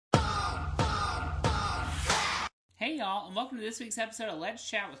y'all, and welcome to this week's episode of Let's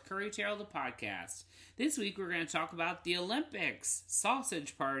Chat with Curry Terrell, the podcast. This week we're going to talk about the Olympics,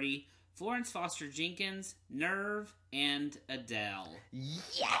 Sausage Party, Florence Foster Jenkins, Nerve, and Adele.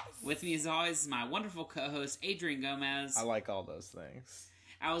 Yes! With me as always is my wonderful co-host, Adrian Gomez. I like all those things.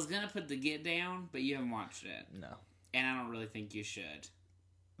 I was going to put the Get Down, but you haven't watched it. No. And I don't really think you should.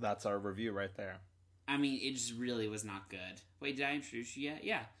 That's our review right there. I mean, it just really was not good. Wait, did I introduce you yet?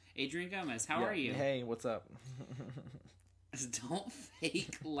 Yeah. Adrian Gomez, how are you? Hey, what's up? Don't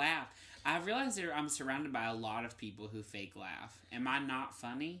fake laugh. I've realized I'm surrounded by a lot of people who fake laugh. Am I not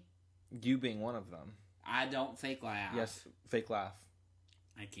funny? You being one of them. I don't fake laugh. Yes, fake laugh.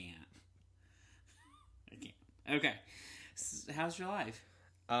 I can't. Okay. How's your life?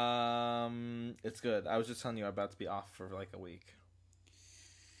 It's good. I was just telling you I'm about to be off for like a week.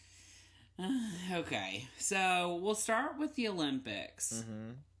 Okay, so we'll start with the Olympics.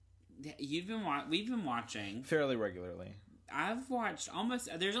 Mm-hmm. We've been watching fairly regularly. I've watched almost.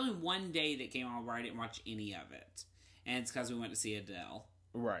 There's only one day that came on where I didn't watch any of it, and it's because we went to see Adele.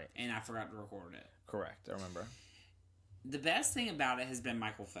 Right. And I forgot to record it. Correct. I remember. The best thing about it has been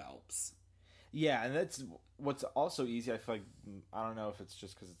Michael Phelps. Yeah, and that's what's also easy. I feel like I don't know if it's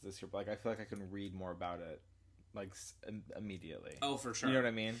just because it's this year, but like I feel like I can read more about it. Like, immediately. Oh, for sure. You know what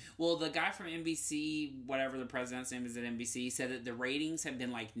I mean? Well, the guy from NBC, whatever the president's name is at NBC, said that the ratings have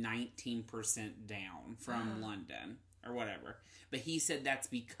been like 19% down from London or whatever. But he said that's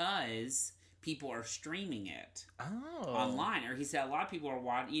because people are streaming it online. Or he said a lot of people are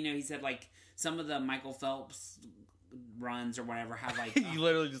watching. You know, he said like some of the Michael Phelps runs or whatever have like... You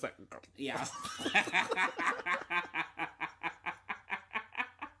literally just like... Yeah.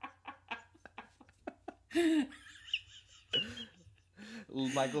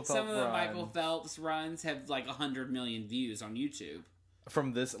 Some of the Michael Phelps runs have like 100 million views on YouTube.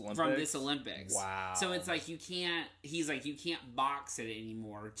 From this Olympics? Wow. So it's like you can't box it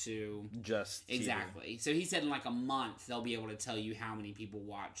anymore to... Just TV. Exactly. So he said in like a month they'll be able to tell you how many people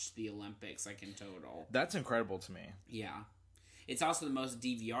watched the Olympics like in total. That's incredible to me. Yeah. It's also the most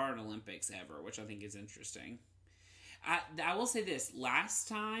DVR'd Olympics ever, which I think is interesting. I will say this. Last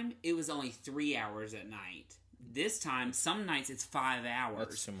time, it was only 3 hours at night. This time, some nights it's 5 hours.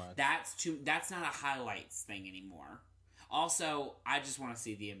 That's too much. That's not a highlights thing anymore. Also, I just want to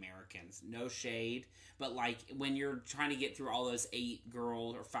see the Americans. No shade. But, like, when you're trying to get through all those 8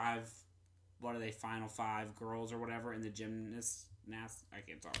 girls or 5... What are they? Final 5 girls or whatever in the I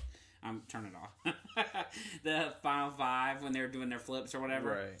can't talk. Turn it off. The final 5 when they're doing their flips or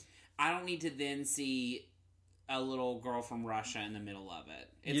whatever. Right. I don't need to then see a little girl from Russia in the middle of it.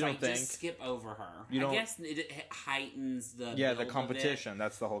 It's you don't like, think? just skip over her. I guess it heightens the the competition.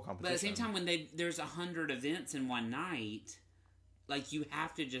 That's the whole competition. But at the same time, when there's 100 events in one night, like, you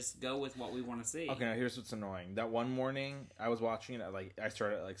have to just go with what we want to see. Okay, now here's what's annoying. That one morning, I was watching it I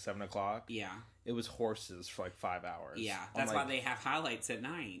started at 7 o'clock. Yeah. It was horses for 5 hours. Yeah, that's why they have highlights at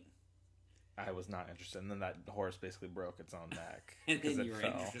night. I was not interested. And then that horse basically broke its own neck. And then you were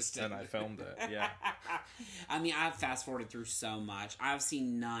interested. And I filmed it, yeah. I mean, I've fast-forwarded through so much. I've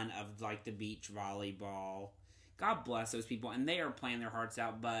seen none of, like, the beach volleyball. God bless those people. And they are playing their hearts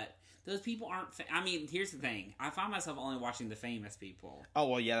out, but those people aren't... I mean, here's the thing. I find myself only watching the famous people. Oh,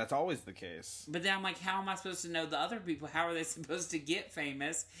 well, yeah, that's always the case. But then I'm like, how am I supposed to know the other people? How are they supposed to get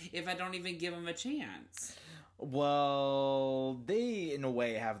famous if I don't even give them a chance? Well, they, in a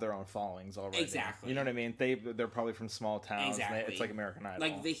way, have their own followings already. Exactly. You know what I mean? They're probably from small towns. Exactly. It's like American Idol.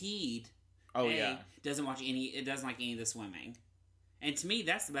 Like Vahid. Oh, yeah. Doesn't like any of the swimming. And to me,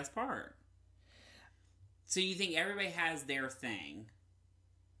 that's the best part. So you think everybody has their thing.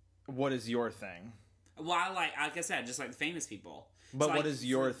 What is your thing? Well, like I said, just like the famous people. But so what is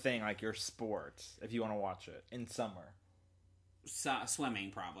your thing, like your sport, if you want to watch it, in summer? Swimming,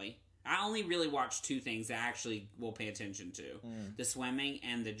 probably. I only really watch 2 things that I actually will pay attention to. The swimming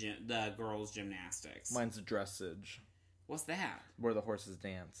and the girls' gymnastics. Mine's dressage. What's that? Where the horses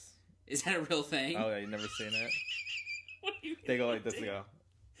dance. Is that a real thing? Oh, yeah, you've never seen it? What do you mean? They go like this, they go.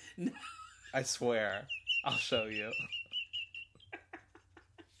 No. I swear. I'll show you.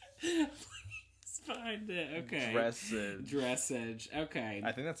 Please find it. Okay. Dressage. Okay.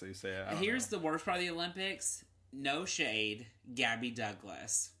 I think that's how you say it. Here's the worst part of the Olympics. No shade. Gabby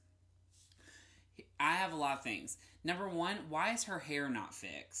Douglas. I have a lot of things. Number 1, why is her hair not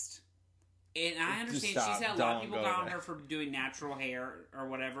fixed? And I understand she said a lot of people got on her for doing natural hair or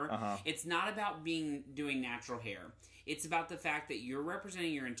whatever. It's not about doing natural hair. It's about the fact that you're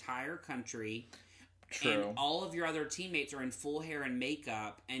representing your entire country. True. And all of your other teammates are in full hair and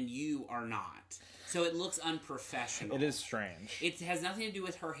makeup, and you are not. So it looks unprofessional. It is strange. It has nothing to do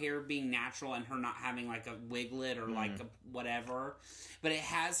with her hair being natural and her not having, like, a wiglet or, like, a whatever. But it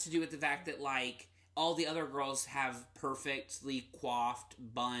has to do with the fact that, like, all the other girls have perfectly coiffed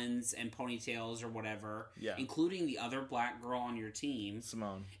buns and ponytails or whatever. Yeah. Including the other black girl on your team.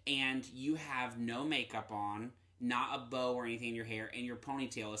 Simone. And you have no makeup on, not a bow or anything in your hair, and your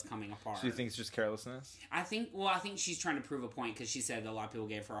ponytail is coming apart. So you think it's just carelessness? I think she's trying to prove a point because she said a lot of people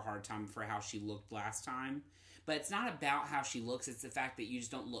gave her a hard time for how she looked last time. But it's not about how she looks, it's the fact that you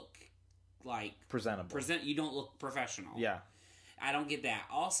just don't look like... Presentable. You don't look professional. Yeah. I don't get that.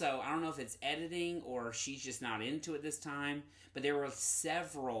 Also, I don't know if it's editing or she's just not into it this time, but there were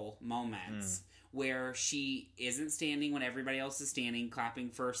several moments where she isn't standing when everybody else is standing,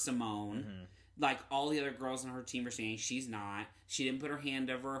 clapping for Simone. Mm-hmm. Like, all the other girls on her team are standing. She's not. She didn't put her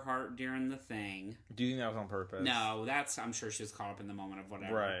hand over her heart during the thing. Do you think that was on purpose? No, I'm sure she was caught up in the moment of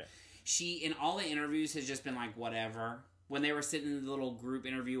whatever. Right. She, in all the interviews, has just been like, whatever. When they were sitting in the little group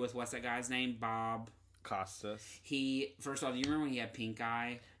interview with, what's that guy's name? Bob Costas. First of all, do you remember when he had pink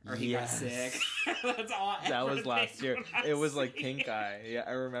eye? Or he got sick? That's all I That ever was last year. It was like pink eye. Yeah,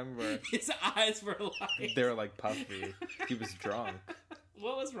 I remember. His eyes were like... They were like puffy. He was drunk.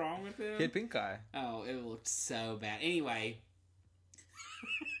 What was wrong with him? He had pink eye. Oh, it looked so bad. Anyway,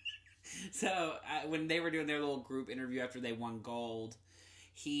 so when they were doing their little group interview after they won gold,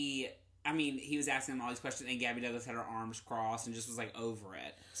 he was asking them all these questions, and Gabby Douglas had her arms crossed and just was like over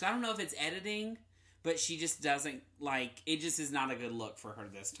it. So I don't know if it's editing, but she just doesn't like it. Just is not a good look for her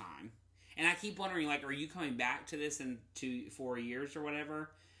this time. And I keep wondering, like, are you coming back to this in 4 years or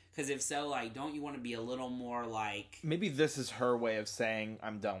whatever? Because if so, like, don't you want to be a little more, like... Maybe this is her way of saying,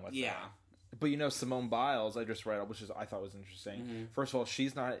 I'm done with it. But, Simone Biles, I just read, which I thought was interesting. Mm-hmm. First of all,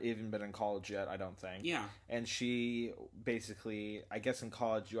 she's not even been in college yet, I don't think. Yeah. And she basically, I guess in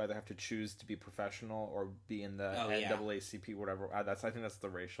college, you either have to choose to be professional or be in the NAACP, whatever. I think that's the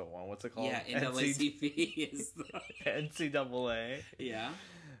racial one. What's it called? Yeah, NAACP is the... NCAA. Yeah.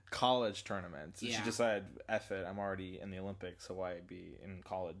 College tournaments. Yeah. She decided, F it, I'm already in the Olympics, so why be in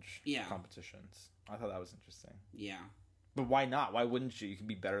college competitions? I thought that was interesting. Yeah. But why not? Why wouldn't you? You can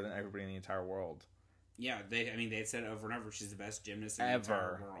be better than everybody in the entire world. Yeah, they said over and over she's the best gymnast in the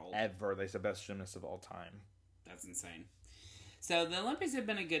entire world. Ever. They said best gymnast of all time. That's insane. So the Olympics have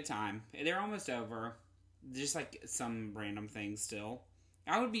been a good time. They're almost over. Just like some random things still.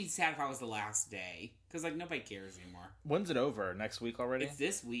 I would be sad if I was the last day. Because, like, nobody cares anymore. When's it over? Next week already? It's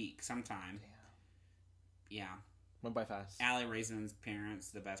this week sometime. Damn. Yeah. Went by fast. Allie Raisin's parents,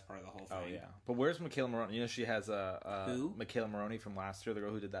 the best part of the whole thing. Oh, yeah. But where's Michaela Maroney? She has Who? Michaela Maroney from last year, the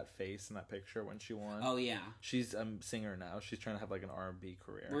girl who did that face in that picture when she won. Oh, yeah. She's a singer now. She's trying to have, like, an R&B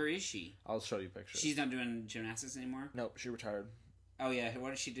career. Where is she? I'll show you pictures. She's not doing gymnastics anymore? Nope, she retired. Oh, yeah.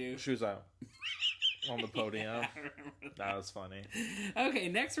 What did she do? She was out. On the podium. Yeah, I remember that was funny. Okay,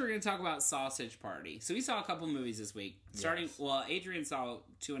 next we're going to talk about Sausage Party. So we saw a couple movies this week. Adrian saw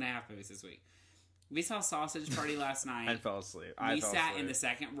 2.5 movies this week. We saw Sausage Party last night. I fell asleep. We sat in the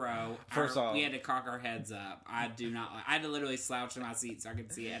second row. First off, we had to cock our heads up. I had to literally slouch in my seat so I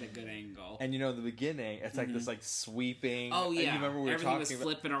could see it at a good angle. And the beginning, it's like this like sweeping. Oh yeah, and you remember everything was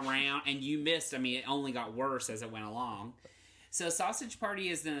flipping around, and you missed. I mean, it only got worse as it went along. So Sausage Party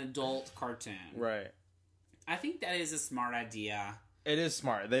is an adult cartoon, right? I think that is a smart idea. It is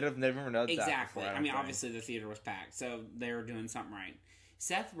smart. They've never done that exactly. before. I mean, obviously the theater was packed, so they were doing something right.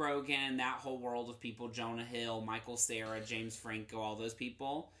 Seth Rogen, that whole world of people, Jonah Hill, Michael Cera, James Franco, all those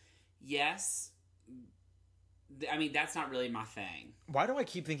people. Yes. I mean, that's not really my thing. Why do I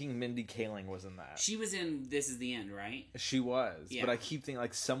keep thinking Mindy Kaling was in that? She was in This Is the End, right? She was. Yeah. But I keep thinking,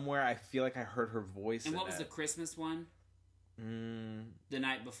 like, somewhere I feel like I heard her voice And what was the Christmas one? The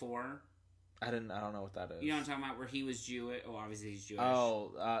Night Before? I don't know what that is. You know what I'm talking about? Where he was Jewish. Oh, obviously he's Jewish.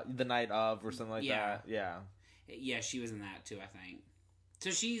 Oh, The Night of or something like that. Yeah. Yeah, she was in that too, I think. So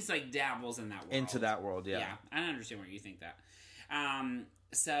she's like dabbles in that world. Into that world, yeah. Yeah, I understand where you think that.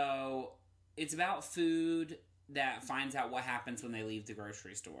 So it's about food that finds out what happens when they leave the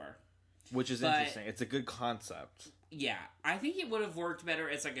grocery store. Which is interesting. It's a good concept. Yeah. I think it would have worked better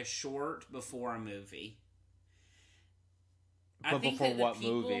as like a short before a movie. But before what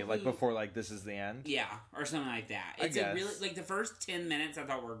movie? Like before like This Is the End? Yeah, or something like that. It's a really like the first 10 minutes I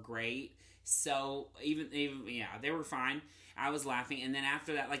thought were great. So even yeah, they were fine. I was laughing, and then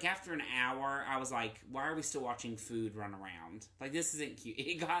after that, like after an hour, I was like, "Why are we still watching food run around? Like this isn't cute."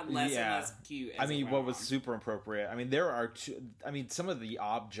 It got less and less cute. I mean, what was super appropriate? I mean, there are some of the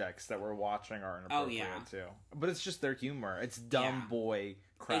objects that we're watching are inappropriate too. But it's just their humor. It's dumb boy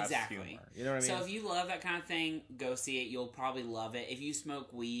crass Exactly. humor. You know what I mean? So if you love that kind of thing, go see it. You'll probably love it. If you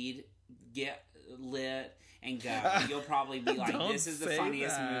smoke weed, get lit and go. You'll probably be like, Don't this is the say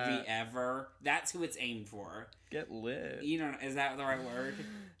funniest that. movie ever. That's who it's aimed for. Get lit. You know, is that the right word?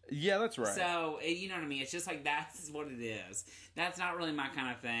 Yeah, that's right. So, you know what I mean? It's just like, that's what it is. That's not really my kind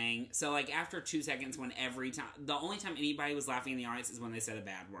of thing. So, like, after 2 seconds, when every time, the only time anybody was laughing in the audience is when they said a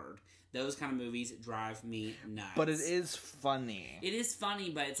bad word. Those kind of movies drive me nuts. But it is funny. It is funny,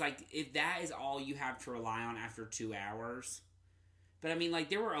 but it's like, if that is all you have to rely on after 2 hours. But I mean, like,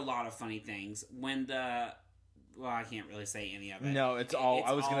 there were a lot of funny things. When well, I can't really say any of it. No, it's all.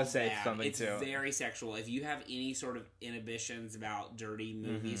 I was all gonna say bad. something it's too. It's very sexual. If you have any sort of inhibitions about dirty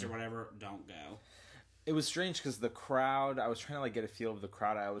movies or whatever, don't go. It was strange because the crowd. I was trying to like get a feel of the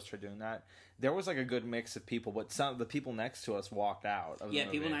crowd. I always try doing that. There was like a good mix of people, but some the people next to us walked out. Of the movie.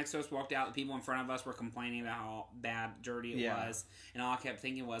 People next to us walked out. The people in front of us were complaining about how bad, dirty it was. And all I kept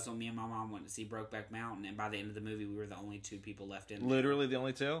thinking was, when me and my mom went to see Brokeback Mountain, and by the end of the movie, we were the only 2 people left in there. Literally the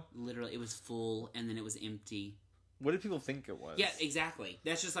only 2. Literally, it was full, and then it was empty. What did people think it was? Yeah, exactly.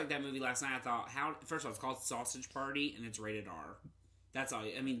 That's just like that movie last night. I thought, first of all, it's called Sausage Party, and it's rated R. That's all.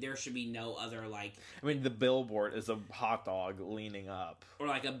 I mean, there should be no other, like... I mean, the billboard is a hot dog leaning up. Or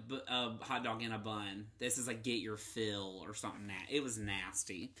like a hot dog in a bun. This is like Get Your Fill or something. It was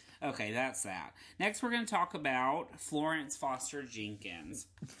nasty. Okay, that's that. Next, we're going to talk about Florence Foster Jenkins.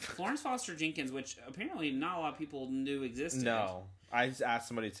 Florence Foster Jenkins, which apparently not a lot of people knew existed. No. I just asked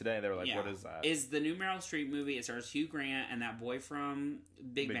somebody today. They were like, what is that? Is the new Meryl Streep movie. It stars Hugh Grant and that boy from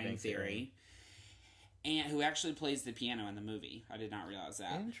Big Bang Theory. And who actually plays the piano in the movie. I did not realize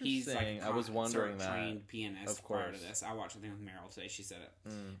that. Interesting. He's like I was wondering that. Trained pianist of course. prior to this. I watched something with Meryl today. She said it.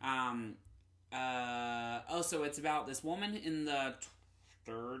 So it's about this woman in the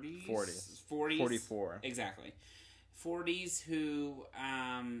 30s? 40s. 44. Exactly. 40s who,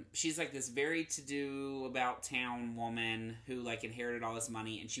 she's like this very to-do about town woman who like inherited all this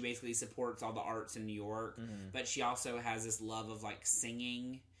money, and she basically supports all the arts in New York, but she also has this love of like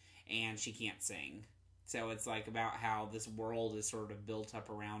singing, and she can't sing. So it's like about how this world is sort of built up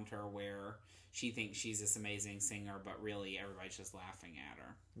around her where she thinks she's this amazing singer, but really everybody's just laughing at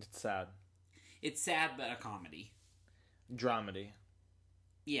her. It's sad. It's sad, but a comedy. Dramedy.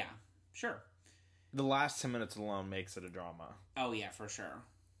 Yeah, sure. The last 10 minutes alone makes it a drama. Oh, yeah, for sure.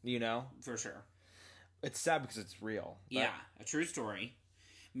 You know? For sure. It's sad because it's real. Yeah, a true story.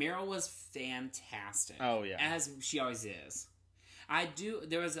 Meryl was fantastic. Oh, yeah. As she always is. I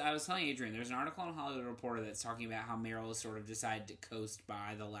was telling Adrian, there's an article in Hollywood Reporter that's talking about how Meryl has sort of decided to coast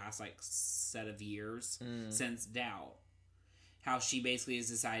by the last, like, set of years since Doubt. How she basically has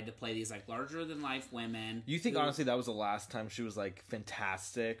decided to play these, like, larger-than-life women. You think, honestly, that was the last time she was, like,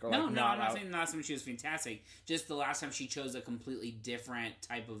 fantastic? Or, No, like, I'm not saying the last time she was fantastic. Just the last time she chose a completely different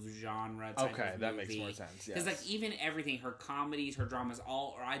type of genre type of movie. Okay, that makes more sense, yes. Because, like, even everything, her comedies, her dramas,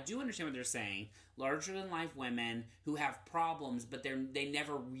 or I do understand what they're saying. Larger-than-life women who have problems, but they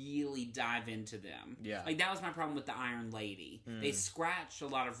never really dive into them. Yeah. Like, that was my problem with The Iron Lady. They scratched a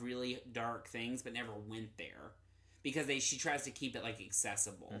lot of really dark things, but never went there. Because she tries to keep it, like,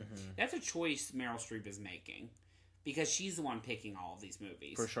 accessible. That's a choice Meryl Streep is making. Because she's the one picking all of these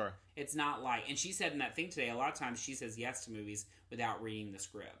movies. For sure. It's not like... And she said in that thing today, a lot of times she says yes to movies without reading the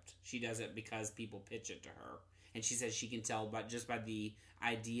script. She does it because people pitch it to her. And she says she can tell just by the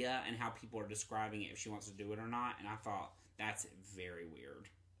idea and how people are describing it if she wants to do it or not. And I thought, that's very weird.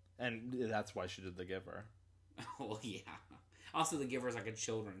 And that's why she did The Giver. Well, yeah. Also, The Giver is like a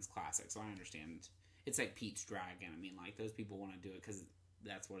children's classic, so I understand... It's like Pete's Dragon. I mean, like, those people want to do it because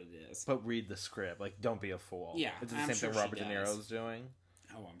that's what it is. But read the script. Like, don't be a fool. Yeah, it's the same thing Robert De Niro's doing.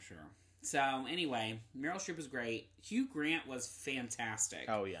 Oh, I'm sure. So, anyway, Meryl Streep was great. Hugh Grant was fantastic.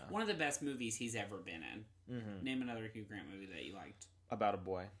 Oh, yeah. One of the best movies he's ever been in. Name another Hugh Grant movie that you liked. About a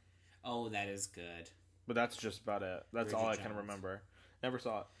Boy. Oh, that is good. But that's just about it. That's Bridget all I Jones. can remember. Never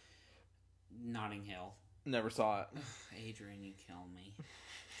saw it. Notting Hill. Never saw it. Adrian, you kill me.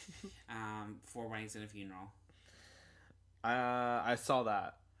 4 Weddings and a Funeral. I saw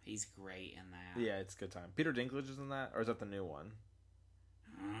that. He's great in that. Yeah, it's a good time. Peter Dinklage is in that? Or is that the new one?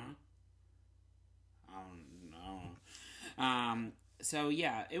 Huh? Oh, no. So,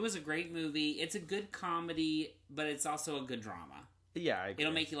 yeah, it was a great movie. It's a good comedy, but it's also a good drama. Yeah, I agree.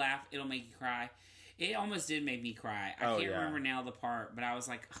 It'll make you laugh. It'll make you cry. It almost did make me cry. I can't remember now the part, but I was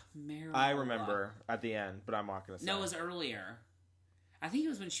like, Meryl. I remember at the end, but I'm not going to say. No, it was earlier. I think it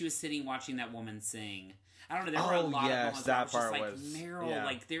was when she was sitting watching that woman sing. I don't know. There were a lot of moments where I was just like, Meryl,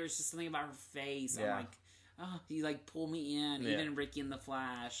 like, there was just something about her face. Yeah. I'm like, oh, you like pull me in. Yeah. Even Ricky in the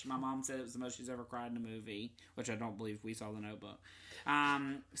Flash. My mom said it was the most she's ever cried in a movie, which I don't believe. We saw The Notebook.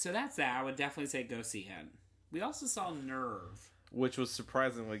 So that's that. I would definitely say go see it. We also saw Nerve, which was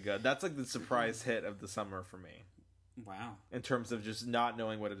surprisingly good. That's like the surprise hit of the summer for me. Wow. In terms of just not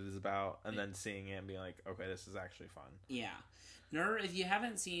knowing what it is about and then seeing it and being like, okay, this is actually fun. Yeah. Nerve, if you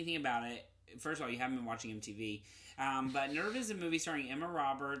haven't seen anything about it, first of all, you haven't been watching MTV. But Nerve is a movie starring Emma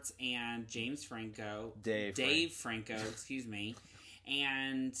Roberts and James Franco. Dave Franco, excuse me.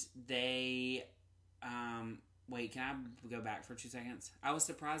 And they... wait, can I go back for 2 seconds? I was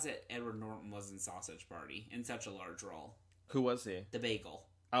surprised that Edward Norton was in Sausage Party in such a large role. Who was he? The Bagel.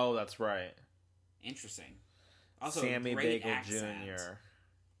 Oh, that's right. Interesting. Also, Sammy a great Bagel accent. Jr.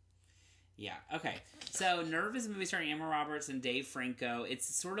 Yeah, okay. So, Nerve is a movie starring Emma Roberts and Dave Franco.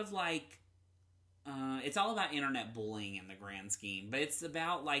 It's sort of like... it's all about internet bullying in the grand scheme. But it's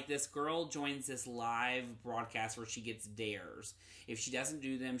about, like, this girl joins this live broadcast where she gets dares. If she doesn't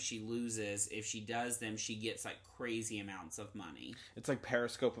do them, she loses. If she does them, she gets, like, crazy amounts of money. It's like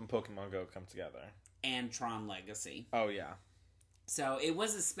Periscope and Pokemon Go come together. And Tron Legacy. Oh, yeah. So, it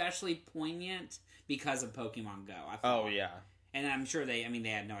was especially poignant because of Pokemon Go, I thought. Oh, yeah. And I'm sure they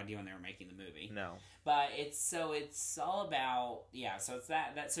had no idea when they were making the movie. No. But it's all about, so it's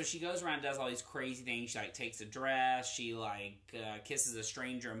that, so she goes around and does all these crazy things. She, like, takes a dress, she, like, kisses a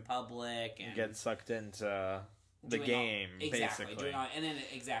stranger in public, and gets sucked into the game, basically.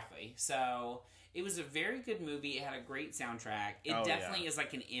 Exactly. So, it was a very good movie. It had a great soundtrack. It definitely is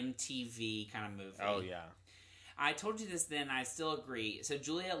like an MTV kind of movie. Oh, yeah. I told you this then, I still agree. So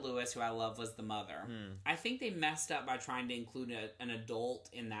Juliette Lewis, who I love, was the mother. I think they messed up by trying to include an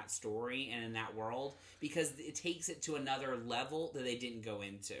adult in that story and in that world, because it takes it to another level that they didn't go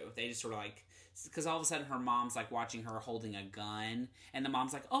into. They just sort of like... Because all of a sudden her mom's like watching her holding a gun, and the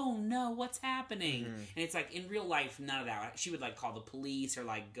mom's like, oh no, what's happening? And it's like, in real life, none of that. She would like call the police or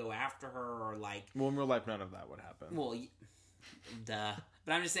like go after her or like... Well, in real life, none of that would happen. Well, duh.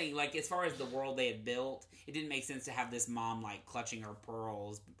 But I'm just saying, like, as far as the world they had built, it didn't make sense to have this mom, like, clutching her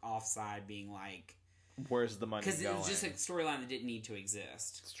pearls offside, being like... Where's the money going? Because it was just a storyline that didn't need to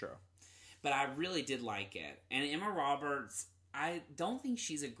exist. It's true. But I really did like it. And Emma Roberts, I don't think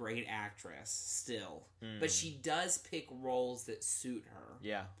she's a great actress still. But she does pick roles that suit her.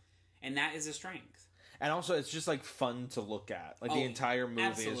 Yeah. And that is a strength. And also, it's just, like, fun to look at. Like, the entire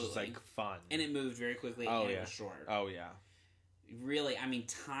movie is just, like, fun. And it moved very quickly and it was short. Oh, yeah. Really, I mean,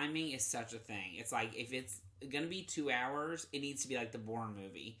 timing is such a thing. It's like, if it's going to be 2 hours, it needs to be like the Bourne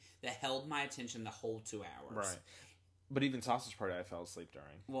movie that held my attention the whole 2 hours. Right. But even Sausage Party, I fell asleep during.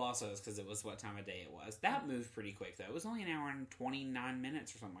 Well, also, it's because it was what time of day it was. That moved pretty quick, though. It was only an hour and 29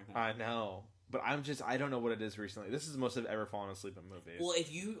 minutes or something like that. I know. But I don't know what it is recently. This is the most I've ever fallen asleep in movies. Well,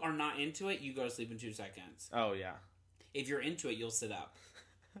 if you are not into it, you go to sleep in 2 seconds. Oh, yeah. If you're into it, you'll sit up.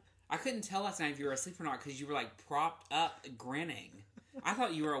 I couldn't tell last night if you were asleep or not because you were, like, propped up grinning. I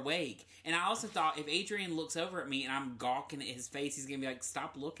thought you were awake. And I also thought if Adrian looks over at me and I'm gawking at his face, he's going to be like,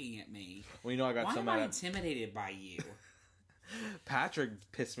 stop looking at me. Well, you know, I got Why so am mad I intimidated by you? Patrick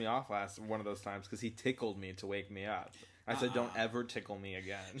pissed me off one of those times because he tickled me to wake me up. I said, don't ever tickle me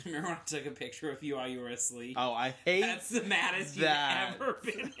again. Remember when I took a picture of you while you were asleep? Oh, I hate That's the maddest you've ever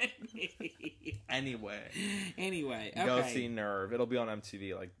been at me. Anyway, okay. Go see Nerve. It'll be on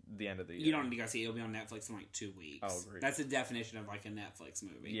MTV like the end of the year. You don't need to go see it. It'll be on Netflix in like 2 weeks. Oh, great. That's the definition of like a Netflix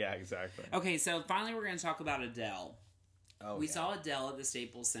movie. Yeah, exactly. Okay, so finally we're going to talk about Adele. Oh, we saw Adele at the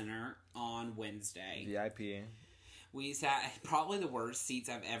Staples Center on Wednesday. VIP. We sat probably the worst seats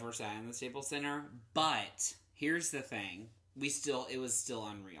I've ever sat in the Staples Center, but here's the thing. It was still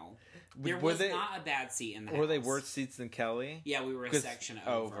unreal. There was not a bad seat in the house. Were they worse seats than Kelly? Yeah, we were a section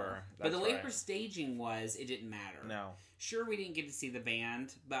over. But the way her staging was, it didn't matter. No. Sure, we didn't get to see the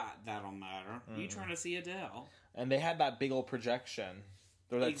band, but that don't matter. You trying to see Adele. And they had that big old projection.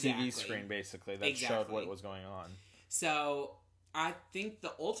 Or that TV screen, basically, that showed what was going on. So, I think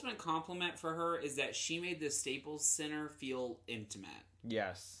the ultimate compliment for her is that she made the Staples Center feel intimate.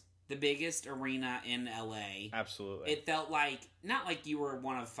 Yes. The biggest arena in LA. Absolutely. It felt like, not like you were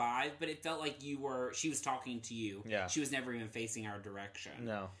one of five, but it felt like she was talking to you. Yeah. She was never even facing our direction.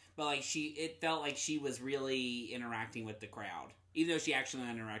 No. But like it felt like she was really interacting with the crowd. Even though she actually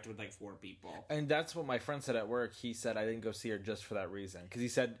interacted with like 4 people. And that's what my friend said at work. He said, I didn't go see her just for that reason. Because he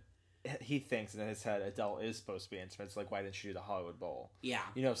said, he thinks in his head Adele is supposed to be intimate. It's like, why didn't she do the Hollywood Bowl? Yeah.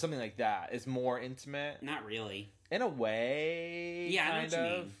 You know, something like that is more intimate. Not really. In a way, yeah, kind I know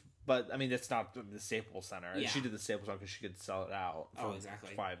what of. you mean. But, I mean, it's not the Staples Center. Yeah. She did the Staples Center because she could sell it out for exactly.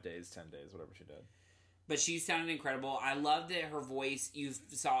 5 days, 10 days, whatever she did. But she sounded incredible. I loved that her voice, you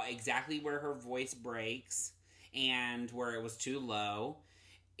saw exactly where her voice breaks and where it was too low.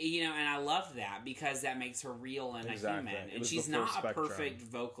 You know, and I love that because that makes her real and a human. And she's not a perfect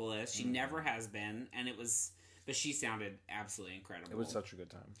vocalist. She never has been. But she sounded absolutely incredible. It was such a good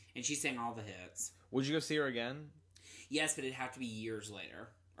time. And she sang all the hits. Would you go see her again? Yes, but it'd have to be years later.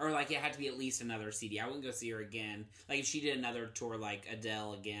 Or, like, it had to be at least another CD. I wouldn't go see her again. Like, if she did another tour like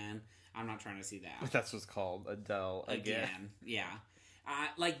Adele again, I'm not trying to see that. That's what's called Adele again. Yeah.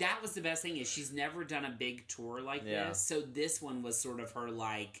 Like, that was the best thing is she's never done a big tour like this. So this one was sort of her,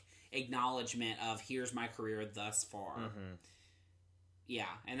 like, acknowledgement of here's my career thus far. Mm-hmm. Yeah,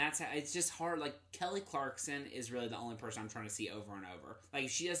 and it's just hard. Like, Kelly Clarkson is really the only person I'm trying to see over and over. Like,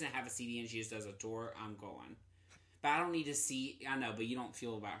 if she doesn't have a CD and she just does a tour, I'm going. But I don't need to see... I know, but you don't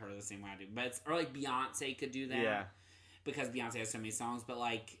feel about her the same way I do. But or, like, Beyonce could do that. Yeah. Because Beyonce has so many songs. But,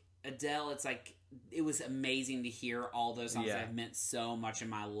 like, Adele, it's like... It was amazing to hear all those songs that have meant so much in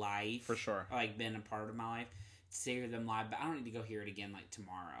my life. For sure. Or, like, been a part of my life. To hear them live. But I don't need to go hear it again, like,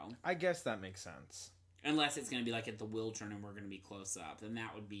 tomorrow. I guess that makes sense. Unless it's going to be like at the Wiltern and we're going to be close up, then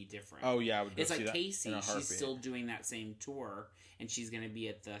that would be different. Oh yeah, I would go it's see like that Casey. She's still doing that same tour, and she's going to be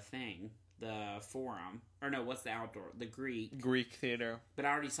at the thing, the Forum, or no, what's the outdoor? The Greek Theater. But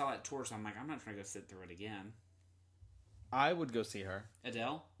I already saw that tour, so I'm like, I'm not trying to go sit through it again. I would go see her.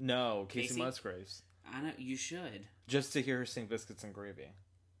 Adele? No, Casey Musgraves. I know you should. Just to hear her sing "Biscuits and Gravy."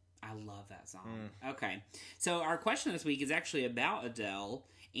 I love that song. Okay, so our question this week is actually about Adele.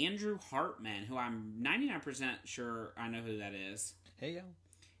 Andrew Hartman, who I'm 99% sure I know who that is. Hey, yo.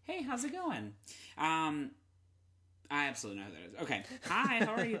 Hey, how's it going? I absolutely know who that is. Okay. Hi,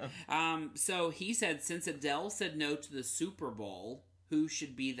 how are you? So he said, since Adele said no to the Super Bowl, who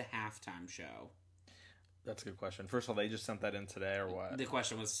should be the halftime show? That's a good question. First of all, they just sent that in today or what? The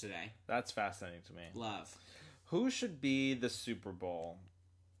question was today. That's fascinating to me. Love. Who should be the Super Bowl?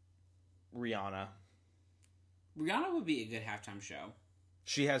 Rihanna. Rihanna would be a good halftime show.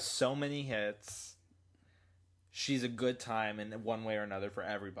 She has so many hits. She's a good time in one way or another for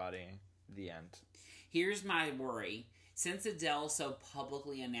everybody. The end. Here's my worry. Since Adele so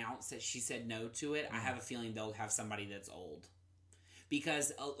publicly announced that she said no to it, I have a feeling they'll have somebody that's old.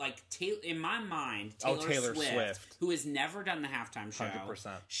 Because, in my mind, Taylor Swift, who has never done the halftime show,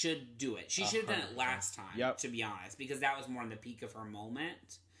 100%. Should do it. She should have done it last time, to be honest, because that was more in the peak of her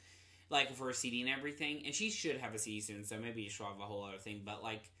moment. Like, for a CD and everything. And she should have a CD soon, so maybe she'll have a whole other thing. But,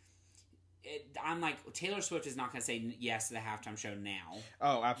 like, I'm like, Taylor Swift is not going to say yes to the halftime show now.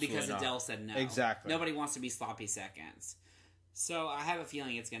 Oh, absolutely because Adele said no. Exactly. Nobody wants to be sloppy seconds. So, I have a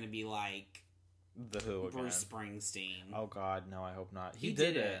feeling it's going to be like... The Who again. Bruce Springsteen. Oh, God, no, I hope not. He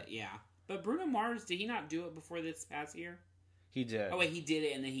did it. Yeah. But Bruno Mars, did he not do it before this past year? He did. Oh, wait, he did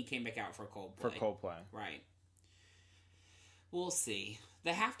it, and then he came back out for Coldplay. Right. We'll see.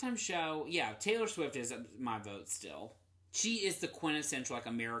 The halftime show, Taylor Swift is my vote still. She is the quintessential, like,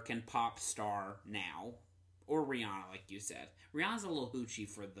 American pop star now. Or Rihanna, like you said. Rihanna's a little hoochie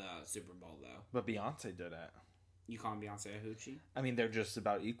for the Super Bowl, though. But Beyonce did it. You call Beyonce a hoochie? I mean, they're just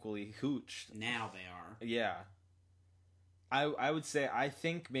about equally hooched. Now they are. Yeah. I would say, I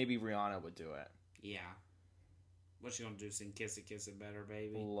think maybe Rihanna would do it. Yeah. What's she gonna do? Sing Kiss It Better,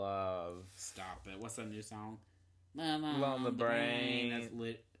 Baby? Love. Stop it. What's that new song? Love on the brain.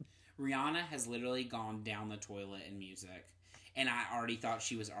 That's Rihanna has literally gone down the toilet in music. And I already thought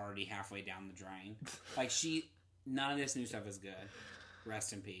she was already halfway down the drain. Like, none of this new stuff is good.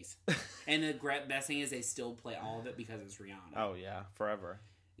 Rest in peace. And the best thing is they still play all of it because it's Rihanna. Oh, yeah. Forever.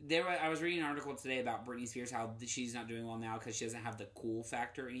 I was reading an article today about Britney Spears, how she's not doing well now because she doesn't have the cool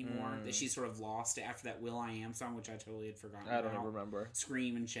factor anymore. That she sort of lost it after that will.i.am song, which I totally had forgotten about. I don't remember.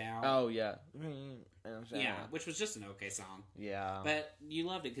 Scream and Shout. Oh, yeah. Yeah, which was just an okay song. Yeah. But you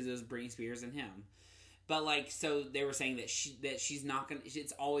loved it because it was Britney Spears and him. But, like, so they were saying that she's not going to...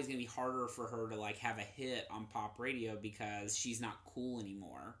 It's always going to be harder for her to, like, have a hit on pop radio because she's not cool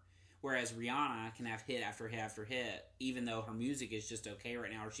anymore. Whereas Rihanna can have hit after hit after hit, even though her music is just okay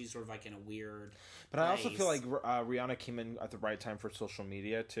right now, or she's sort of, like, in a weird But place. I also feel like Rihanna came in at the right time for social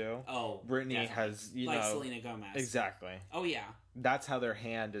media, too. Oh, Britney definitely. Has, like Selena Gomez. Exactly. Oh, yeah. That's how their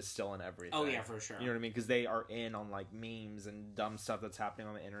hand is still in everything. Oh, yeah, for sure. You know what I mean? Because they are in on, like, memes and dumb stuff that's happening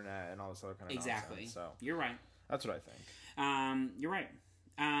on the internet and all this other kind of nonsense. So you're right. That's what I think. You're right.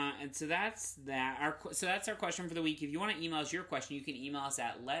 And so that's that. So that's our question for the week. If you want to email us your question, you can email us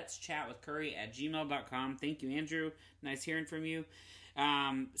at letschatwithcurry@gmail.com. Thank you, Andrew. Nice hearing from you.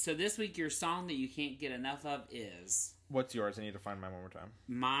 So this week, your song that you can't get enough of is... What's yours? I need to find mine one more time.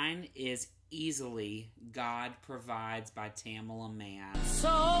 Mine is easily God Provides by Tamala Mann.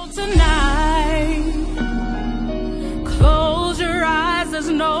 So tonight, close your eyes, there's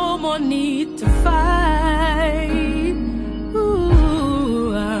no more need to fight.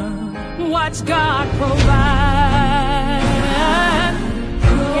 Ooh, watch God provide.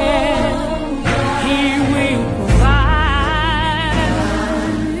 Yeah, He will provide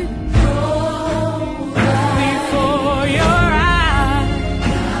before your eyes.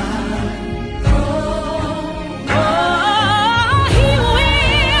 Oh,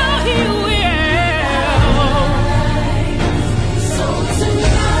 He will. So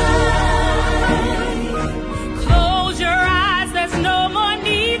tonight, close your eyes, there's no more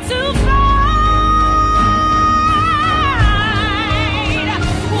need to fight.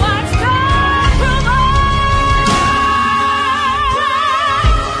 Watch God provide.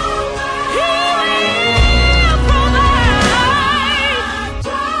 He will provide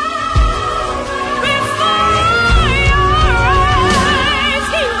before your eyes.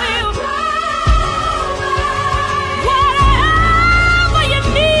 He will whatever you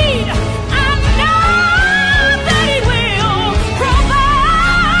need. I know that He will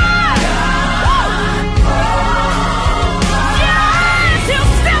provide. Yes, He'll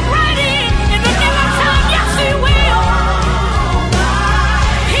step right in the nick of time. Yes, He will.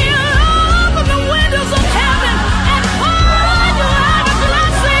 He'll open the windows of heaven and pour you out a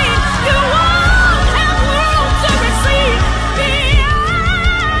blessing you won't have room to receive.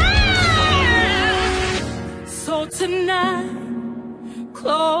 Yeah. So tonight,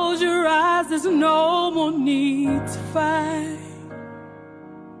 close your eyes, there's no more need to fight.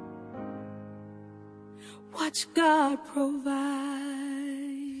 Watch God provide.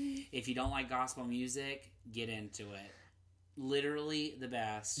 If you don't like gospel music, get into it. Literally the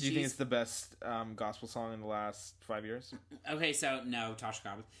best. Do you think She's- it's the best gospel song in the last 5 years? Okay, so no, Tasha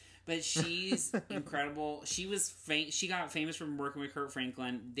Cobbs, but she's incredible. She was she got famous from working with Kurt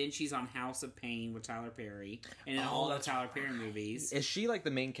Franklin. Then she's on House of Pain with Tyler Perry, and in all the that's Tyler Perry movies. Is she like the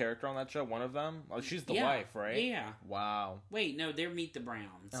main character on that show? One of them? Oh, she's the Yeah. wife, right? Yeah. Wow. Wait, no, they're Meet the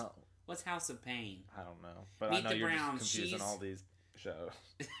Browns. Oh, What's House of Pain? I don't know, but Meet I know the you're Browns, just confusing she's- all these shows.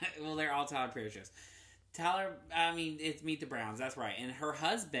 Well, they're all Tyler Perry shows. It's Meet the Browns. That's right. And her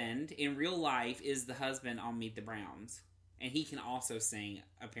husband in real life is the husband on Meet the Browns, and he can also sing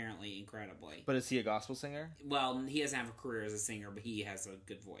apparently incredibly. But is he a gospel singer? Well, he doesn't have a career as a singer, but he has a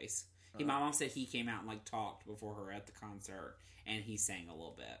good voice. My mom said he came out and like talked before her at the concert, and he sang a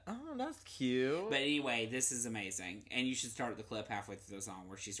little bit. Oh, that's cute. But anyway, this is amazing, and you should start the clip halfway through the song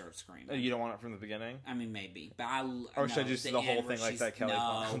where she starts screaming. You don't want it from the beginning? I mean, maybe, but Or should I just do the whole end where thing like she's- that Kelly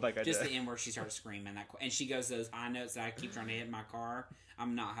song, like I just did? the end where she starts screaming and she goes those high notes that I keep trying to hit in my car.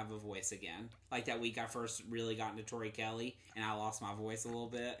 I'm not have a voice again. Like that week I first really got into Tori Kelly, and I lost my voice a little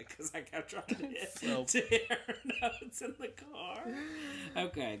bit because I kept trying to hit to hit her notes in the car.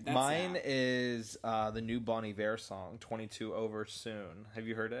 Okay, that's Mine that. is the new Bon Iver song, 22 Over Soon. Have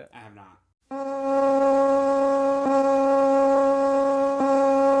you heard it? I have not.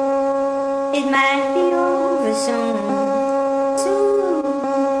 It might be over soon.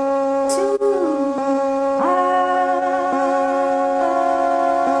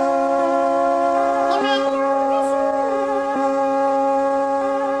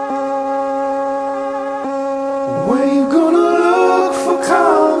 Where you gonna look for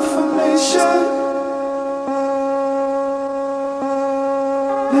confirmation?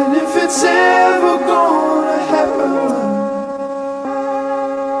 And if it's ever gonna happen.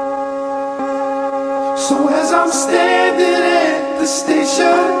 So as I'm standing at the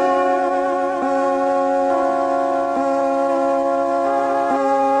station,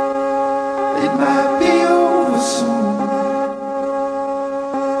 it might be over soon.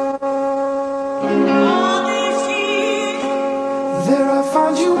 There I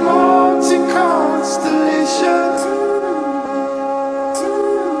found you multi-constellations.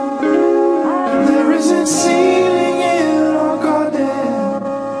 There isn't ceiling in our garden.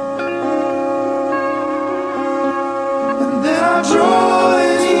 And then I draw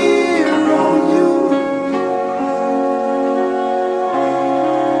it here on you.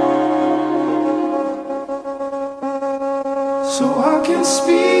 So I can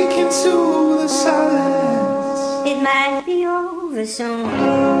speak into the silence. It might be over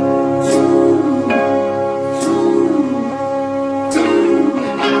soon.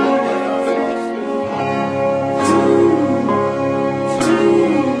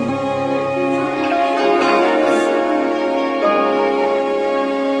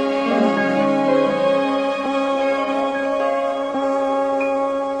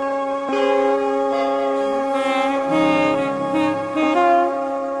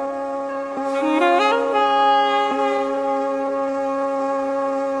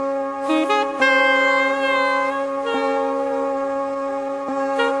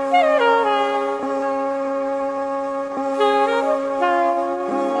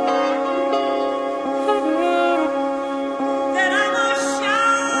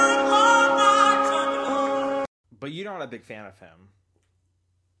 big fan of him.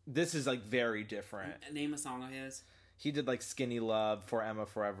 This is like very different. Name a song of his. He did like Skinny Love, For Emma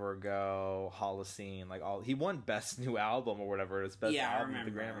Forever Ago, Holocene, like all. He won Best New Album or whatever it is. Best Yeah, I album at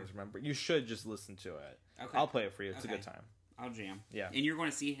the remember. Grammys. Remember, you should just listen to it. Okay. I'll play it for you. It's a Okay. good time. I'll jam. Yeah. And you're going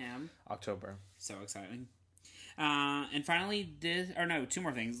to see him. October. So exciting. And finally, two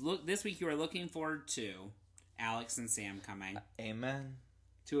more things. Look, this week you are looking forward to Alex and Sam coming. Amen.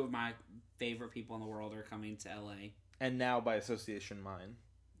 Two of my favorite people in the world are coming to LA. And now by association, mine.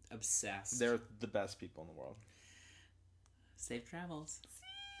 Obsessed. They're the best people in the world. Safe travels.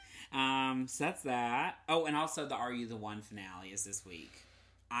 So that's that. Oh, and also the Are You the One finale is this week.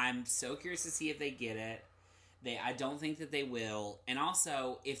 I'm so curious to see if they get it. I don't think that they will. And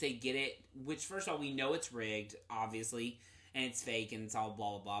also, if they get it, which first of all, we know it's rigged, obviously, and it's fake and it's all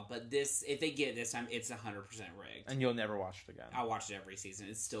blah, blah, blah. But if they get it this time, it's 100% rigged. And you'll never watch it again. I watch it every season.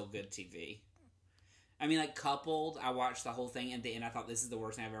 It's still good TV. I mean, like, Coupled, I watched the whole thing, and I thought this is the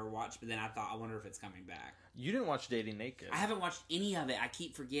worst thing I've ever watched, but then I thought, I wonder if it's coming back. You didn't watch Dating Naked. I haven't watched any of it. I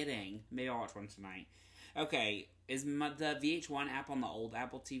keep forgetting. Maybe I'll watch one tonight. Okay, is the VH1 app on the old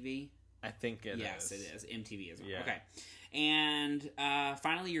Apple TV? I think it is. Yes, it is. MTV is on. Yeah. Okay. And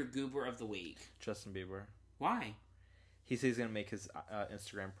finally, your goober of the week. Justin Bieber. Why? He said he's going to make his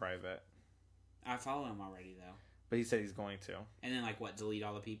Instagram private. I follow him already, though. But he said he's going to. And then, like, what, delete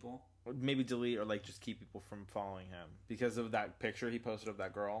all the people? Or maybe delete or, like, just keep people from following him. Because of that picture he posted of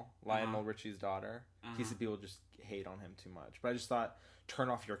that girl, Lionel Richie's daughter. He said people just hate on him too much. But I just thought, turn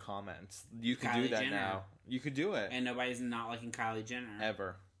off your comments. You can do Kylie that Jenner. now. You could do it. And nobody's not liking Kylie Jenner.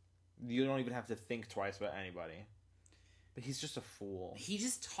 Ever. You don't even have to think twice about anybody. But he's just a fool. He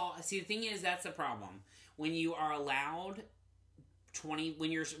just See, the thing is, that's the problem. When you are allowed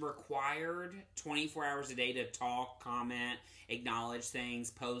when you're required 24 hours a day to talk, comment, acknowledge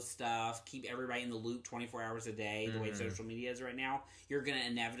things, post stuff, keep everybody in the loop 24 hours a day, the way social media is right now, you're going to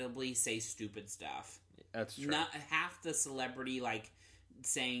inevitably say stupid stuff. That's true. Not half the celebrity, like,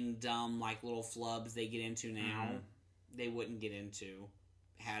 saying dumb, like, little flubs they get into now, they wouldn't get into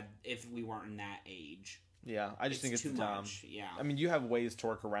if we weren't in that age. Yeah, I just think it's too dumb. much. Yeah. I mean, you have ways to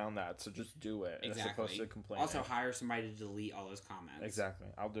work around that, so just do it. Exactly. As opposed to complaining. Also, hire somebody to delete all those comments. Exactly.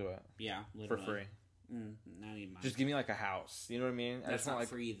 I'll do it. Yeah, For literally. free. Now I need money. Just give me like a house. You know what I mean? I That's just not want, like,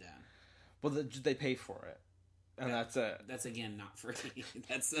 free then. well, they pay for it. And that's it. That's again not free.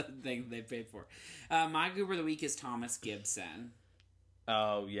 That's the thing they paid for. My goober of the week is Thomas Gibson,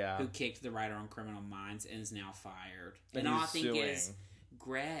 Oh, yeah. who kicked the writer on Criminal Minds and is now fired. And all I he's think suing. is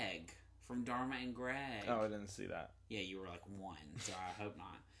Greg from Dharma and Greg. Oh, I didn't see that. Yeah, you were like one, so I hope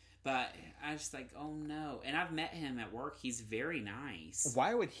not. But I was just like, oh no. And I've met him at work. He's very nice.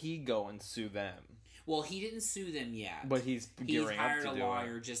 Why would he go and sue them? Well, he didn't sue them yet. But he's gearing up hired to a do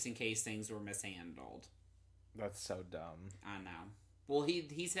lawyer it. just in case things were mishandled. That's so dumb. I know. Well,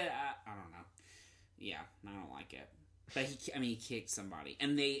 he said, I don't know. Yeah, I don't like it. But he kicked somebody,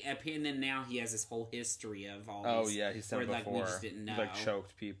 and and then now he has this whole history of all. Oh, these, yeah, he said where, before. like, we just didn't know. He's, like,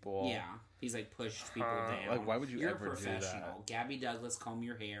 choked people. Yeah, he's like pushed people down. Like, why would you You're ever a do that? professional. Gabby Douglas, comb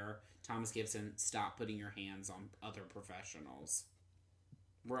your hair. Thomas Gibson, stop putting your hands on other professionals.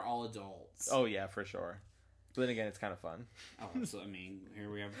 We're all adults. Oh, yeah, for sure. But then again, it's kind of fun. Oh, so I mean,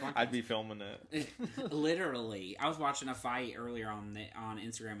 here we have a podcast. I'd be filming it. Literally, I was watching a fight earlier on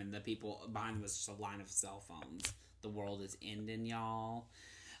Instagram, and the people behind them was just a line of cell phones. The world is ending, y'all.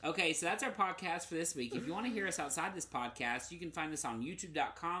 Okay, so that's our podcast for this week. If you want to hear us outside this podcast, you can find us on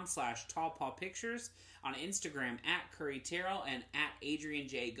youtube.com/tallpawpictures, on Instagram @CurryTerrell, and @Adrian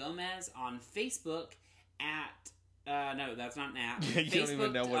J. Gomez, on Facebook no, that's not an app. You don't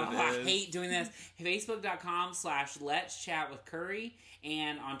even know what it I is. hate doing this. Facebook.com/Let's Chat with Curry,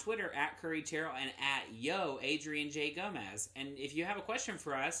 and on Twitter @CurryTerrell and @Yo Adrian J. Gomez. And if you have a question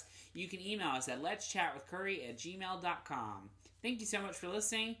for us, you can email us at letschatwithcurry@gmail.com. Thank you so much for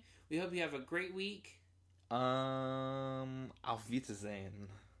listening. We hope you have a great week. Auf Wiedersehen.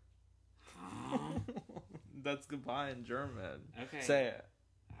 That's goodbye in German. Okay. Say it.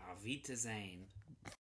 Auf Wiedersehen.